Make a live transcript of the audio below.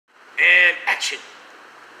action.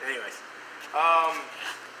 Anyways, hi,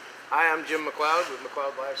 I'm Jim McLeod with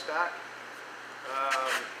McLeod Livestock.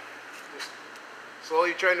 Just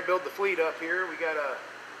slowly trying to build the fleet up here. We got a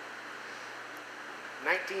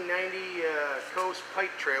 1990 Coast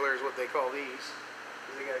pipe trailer is what they call these.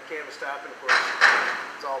 They got a canvas top and of course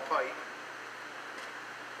it's all pipe.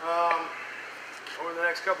 Over the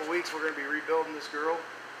next couple weeks we're going to be rebuilding this girl,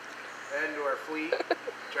 adding to our fleet,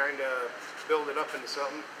 trying to build it up into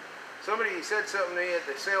something. Somebody said something to me at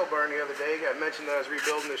the sale barn the other day. I mentioned that I was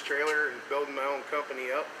rebuilding this trailer and building my own company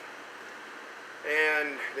up.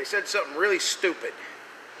 And they said something really stupid.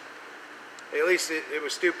 At least it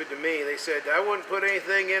was stupid to me. They said I wouldn't put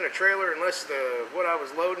anything in a trailer unless what I was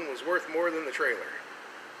loading was worth more than the trailer.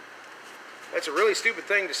 That's a really stupid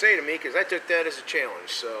thing to say to me because I took that as a challenge.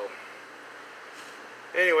 So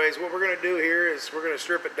anyways, what we're going to do here is we're going to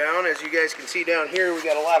strip it down. As you guys can see down here, we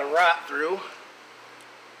got a lot of rot through.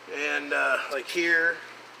 And like here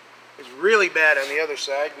is really bad on the other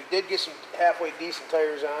side. We did get some halfway decent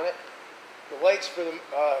tires on it. The lights for the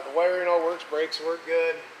wiring all works, brakes work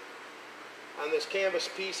good. On this canvas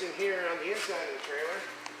piece in here on the inside of the trailer,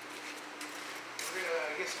 we're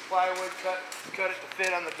going to get some plywood, cut it to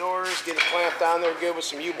fit on the doors, get it clamped on there good with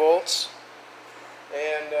some U-bolts.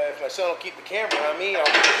 And if my son will keep the camera on me, I'll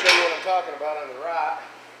show you what I'm talking about on the rot.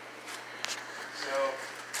 So,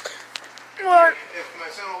 if my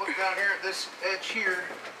son will look down here at this edge here,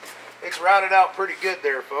 it's rotted out pretty good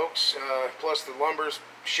there, folks. Plus the lumber's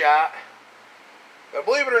shot. Now,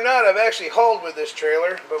 believe it or not, I've actually hauled with this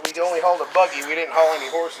trailer, but we only hauled a buggy. We didn't haul any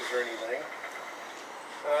horses or anything.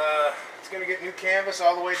 It's going to get new canvas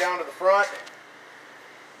all the way down to the front.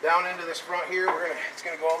 Down into this front here, it's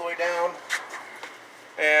going to go all the way down.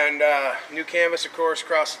 And new canvas, of course,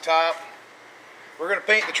 across the top. We're going to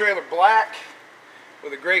paint the trailer black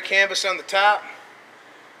with a gray canvas on the top.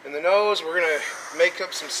 And the nose, we're going to make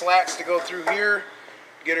up some slats to go through here,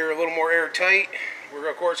 get her a little more airtight. We're,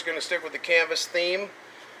 of course, going to stick with the canvas theme,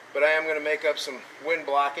 but I am going to make up some wind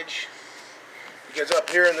blockage because up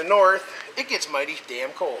here in the north, it gets mighty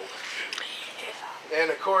damn cold. And,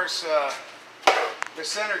 of course, the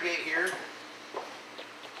center gate here.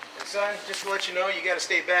 And, son, just to let you know, you got to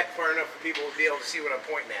stay back far enough for people to be able to see what I'm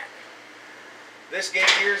pointing at. This gate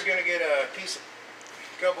here is going to get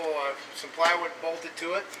some plywood bolted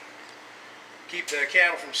to it. Keep the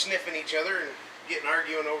cattle from sniffing each other and getting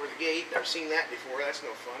arguing over the gate. I've seen that before. That's no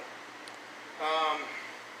fun.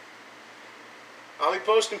 I'll be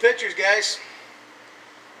posting pictures, guys.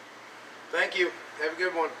 Thank you. Have a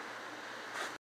good one.